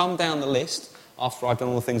 He can come down the list after I've done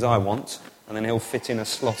all the things I want, and then he'll fit in a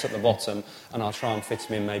slot at the bottom, and I'll try and fit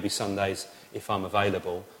him in maybe Sundays if I'm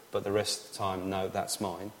available, but the rest of the time, no, that's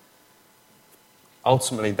mine.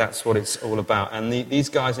 Ultimately, that's what it's all about. And these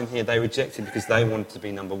guys in here, they rejected because they wanted to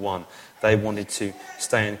be number one. They wanted to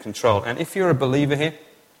stay in control. And if you're a believer here,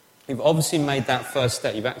 you've obviously made that first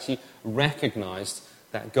step. You've actually recognised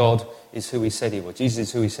that God is who he said he was. Jesus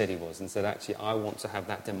is who he said he was. And said, actually, I want to have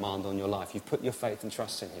that demand on your life. You've put your faith and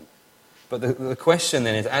trust in him. But the question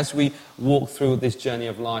then is, as we walk through this journey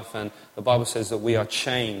of life, and the Bible says that we are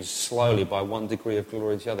changed slowly by one degree of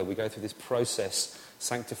glory to the other. We go through this process,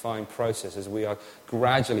 sanctifying process, as we are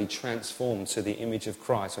gradually transformed to the image of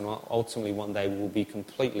Christ. And ultimately one day we will be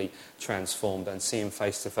completely transformed and see him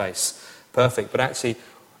face to face. Perfect. But actually,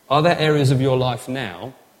 are there areas of your life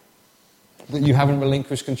now that you haven't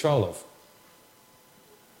relinquished control of?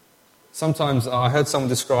 Sometimes I heard someone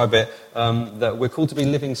describe it that we're called to be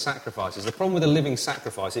living sacrifices. The problem with a living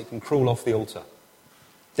sacrifice, it can crawl off the altar.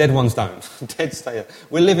 Dead ones don't. Dead stay there.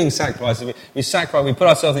 We're living sacrifices. We sacrifice, we put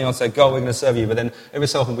ourselves in the altar and say, God, we're going to serve you. But then every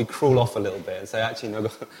so often we crawl off a little bit and say, actually, no,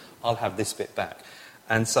 God, I'll have this bit back.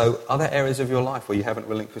 And so are there areas of your life where you haven't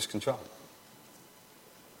relinquished control?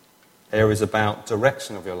 Areas about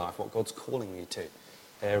direction of your life, what God's calling you to.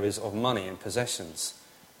 Areas of money and possessions.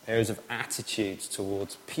 Areas of attitudes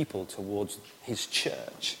towards people, towards his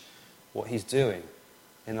church, what he's doing.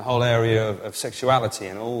 In the whole area of sexuality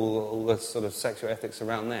and all the sort of sexual ethics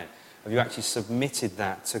around there. Have you actually submitted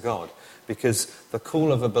that to God? Because the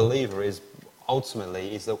call of a believer is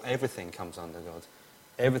ultimately is that everything comes under God.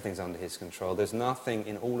 Everything's under his control. There's nothing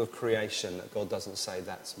in all of creation that God doesn't say,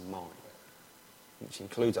 that's mine. Which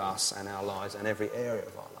includes us and our lives and every area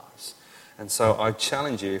of our lives. And so I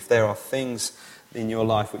challenge you, if there are things in your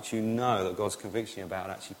life which you know that God's convicting you about,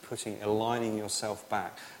 actually aligning yourself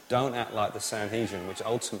back. Don't act like the Sanhedrin, which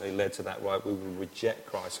ultimately led to that, right? We will reject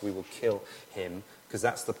Christ, we will kill him, because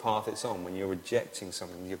that's the path it's on. When you're rejecting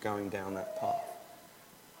something, you're going down that path.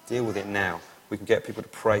 Deal with it now. We can get people to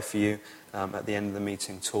pray for you at the end of the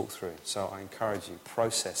meeting, talk through. So I encourage you,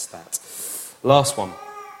 process that. Last one.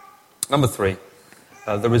 Number 3.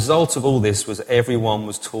 The result of all this was everyone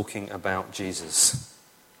was talking about Jesus.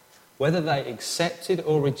 Whether they accepted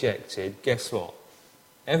or rejected, guess what?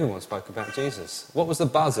 Everyone spoke about Jesus. What was the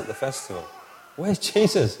buzz at the festival? Where's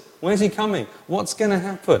Jesus? Where's he coming? What's going to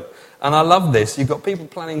happen? And I love this. You've got people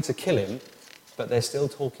planning to kill him, but they're still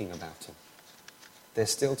talking about him. They're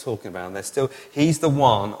still talking about him. He's the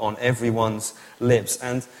one on everyone's lips.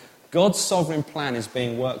 And God's sovereign plan is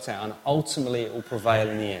being worked out, and ultimately it will prevail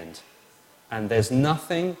in the end. And there's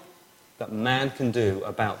nothing that man can do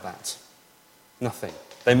about that. Nothing.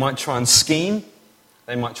 They might try and scheme.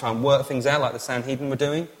 They might try and work things out like the Sanhedrin were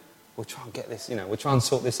doing. We'll try and get this, we'll try and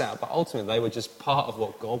sort this out. But ultimately, they were just part of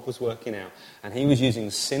what God was working out. And he was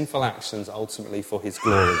using sinful actions ultimately for his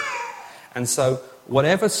glory. And so,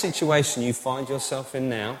 whatever situation you find yourself in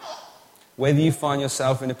now, whether you find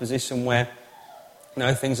yourself in a position where,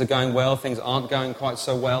 things are going well, things aren't going quite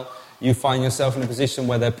so well, you find yourself in a position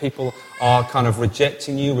where there people are kind of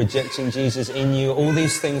rejecting you, rejecting Jesus in you, all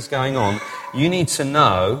these things going on, you need to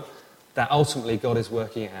know that ultimately God is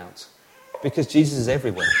working it out. Because Jesus is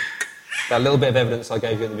everywhere. That little bit of evidence I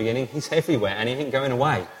gave you at the beginning, he's everywhere and he ain't going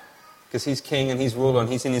away. Because he's king and he's ruler and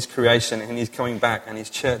he's in his creation and he's coming back and his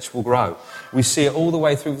church will grow. We see it all the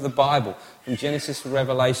way through the Bible, from Genesis to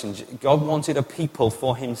Revelation. God wanted a people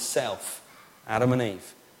for himself, Adam and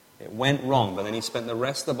Eve. It went wrong, but then he spent the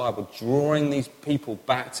rest of the Bible drawing these people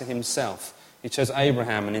back to himself. He chose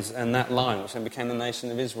Abraham and that line, which then became the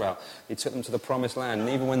nation of Israel. He took them to the promised land. And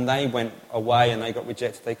even when they went away and they got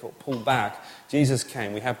rejected, they got pulled back. Jesus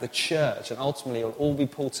came. We have the church, and ultimately it will all be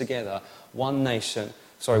pulled together. One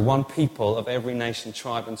people of every nation,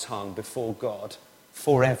 tribe and tongue before God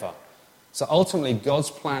forever. So ultimately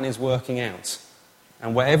God's plan is working out.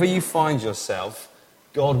 And wherever you find yourself,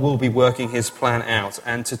 God will be working his plan out.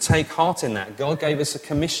 And to take heart in that, God gave us a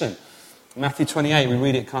commission. Matthew 28, we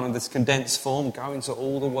read it kind of this condensed form. Go into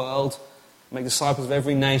all the world, make disciples of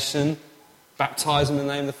every nation, baptize them in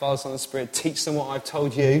the name of the Father, Son and Spirit, teach them what I've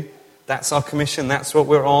told you. That's our commission, that's what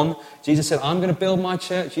we're on. Jesus said, I'm going to build my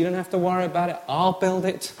church. You don't have to worry about it. I'll build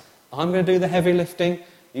it. I'm going to do the heavy lifting.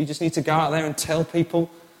 You just need to go out there and tell people,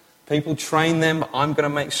 train them. I'm going to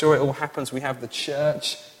make sure it all happens. We have the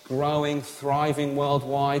church growing, thriving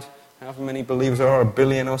worldwide. However many believers there are, 1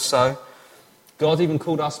 billion or so. God even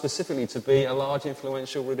called us specifically to be a large,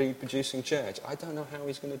 influential, reproducing church. I don't know how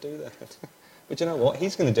he's going to do that. But you know what?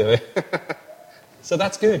 He's going to do it. So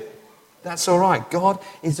that's good. That's all right. God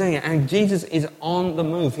is doing it. And Jesus is on the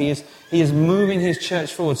move. He is moving his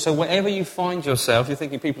church forward. So wherever you find yourself, you're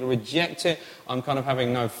thinking people reject it. I'm kind of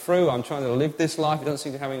having no fruit. I'm trying to live this life. It doesn't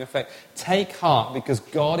seem to be having an effect. Take heart, because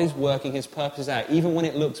God is working his purposes out, even when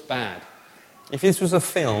it looks bad. If this was a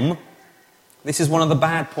film, this is one of the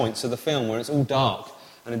bad points of the film, where it's all dark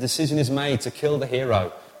and a decision is made to kill the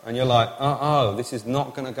hero. And you're like, this is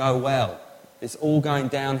not going to go well. It's all going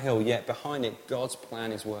downhill, yet behind it, God's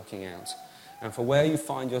plan is working out. And for where you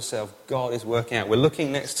find yourself, God is working out. We're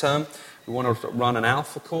looking next term, we want to run an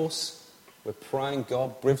Alpha course. We're praying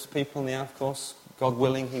God brings people in the Alpha course. God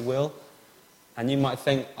willing, he will. And you might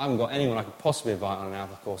think, I haven't got anyone I could possibly invite on an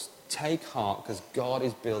Alpha course. Take heart, because God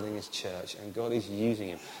is building his church and God is using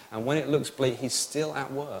him. And when it looks bleak, he's still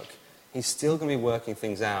at work. He's still going to be working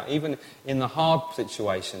things out. Even in the hard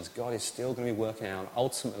situations, God is still going to be working out. And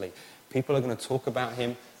ultimately, people are going to talk about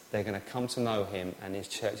him, they're going to come to know him, and his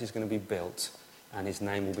church is going to be built, and his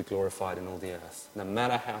name will be glorified in all the earth. No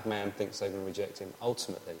matter how man thinks they're going to reject him,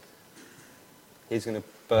 ultimately, he's going to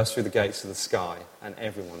burst through the gates of the sky, and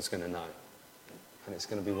everyone's going to know. And it's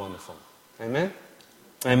going to be wonderful. Amen?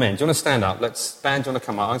 Amen. Do you want to stand up? Band, do you want to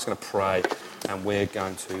come up? I'm just going to pray, and we're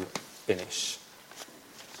going to finish.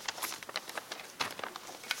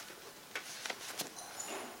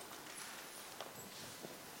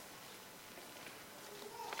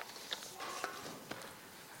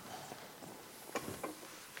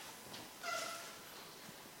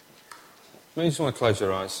 Maybe you just want to close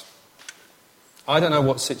your eyes. I don't know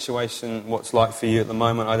what's like for you at the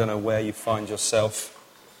moment. I don't know where you find yourself.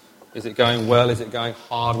 Is it going well? Is it going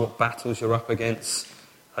hard? What battles you're up against?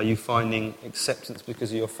 Are you finding acceptance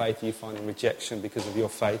because of your faith? Are you finding rejection because of your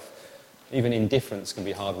faith? Even indifference can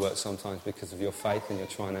be hard work sometimes because of your faith, and you're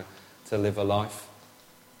trying to live a life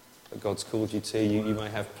that God's called you to. You may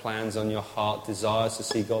have plans on your heart, desires to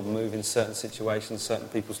see God move in certain situations, certain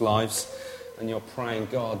people's lives. And you're praying,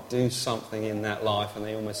 God, do something in that life, and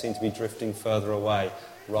they almost seem to be drifting further away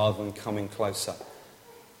rather than coming closer.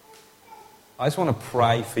 I just want to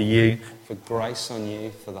pray for you, for grace on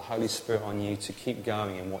you, for the Holy Spirit on you to keep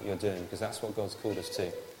going in what you're doing, because that's what God's called us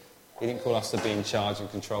to. He didn't call us to be in charge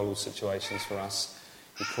and control all situations for us.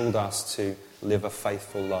 He called us to live a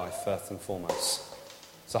faithful life, first and foremost.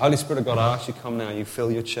 So Holy Spirit of God, I ask you come now, you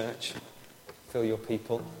fill your church, fill your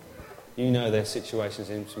people. You know their situations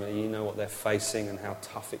intimately. You know what they're facing and how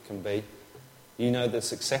tough it can be. You know the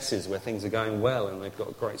successes where things are going well and they've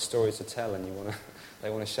got great stories to tell, and they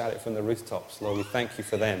want to shout it from the rooftops. Lord, we thank you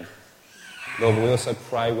for them. Lord, we also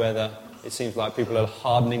pray whether it seems like people are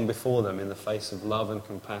hardening before them in the face of love and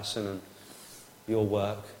compassion and your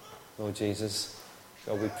work, Lord Jesus.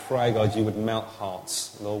 God, we pray, God, you would melt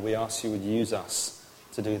hearts. Lord, we ask you would use us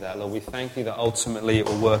to do that. Lord, we thank you that ultimately it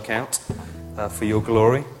will work out for your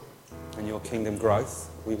glory and your kingdom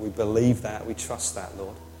growth. We believe that. We trust that,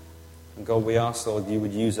 Lord. And God, we ask, Lord, you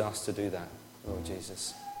would use us to do that, Lord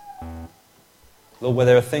Jesus. Lord, where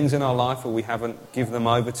there are things in our life where we haven't given them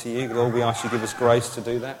over to you, Lord, we ask you to give us grace to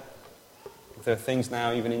do that. If there are things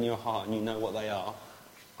now even in your heart and you know what they are,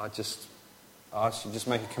 I ask you just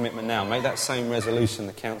make a commitment now. Make that same resolution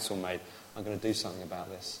the council made. I'm going to do something about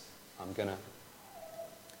this. I'm going to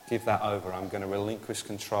give that over. I'm going to relinquish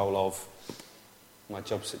control of my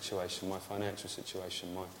job situation, my financial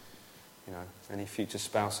situation, any future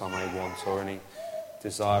spouse I may want, or any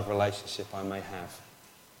desired relationship I may have.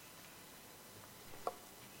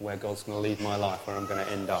 Where God's going to lead my life, where I'm going to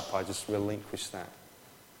end up, I just relinquish that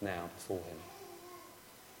now before him.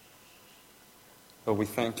 Lord, we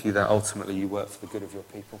thank you that ultimately you work for the good of your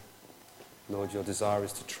people. Lord, your desire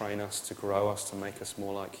is to train us, to grow us, to make us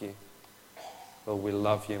more like you. Lord, we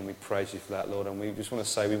love you and we praise you for that, Lord. And we just want to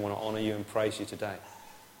say we want to honour you and praise you today.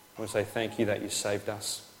 We want to say thank you that you saved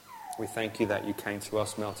us. We thank you that you came to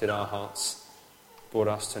us, melted our hearts, brought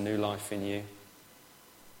us to new life in you,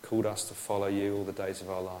 called us to follow you all the days of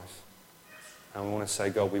our life. And we want to say,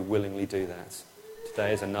 God, we willingly do that.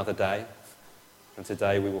 Today is another day, and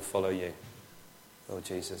today we will follow you. Lord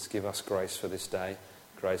Jesus, give us grace for this day,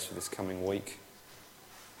 grace for this coming week.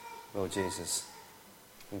 Lord Jesus.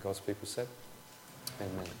 And God's people said,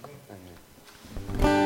 amen. Amen.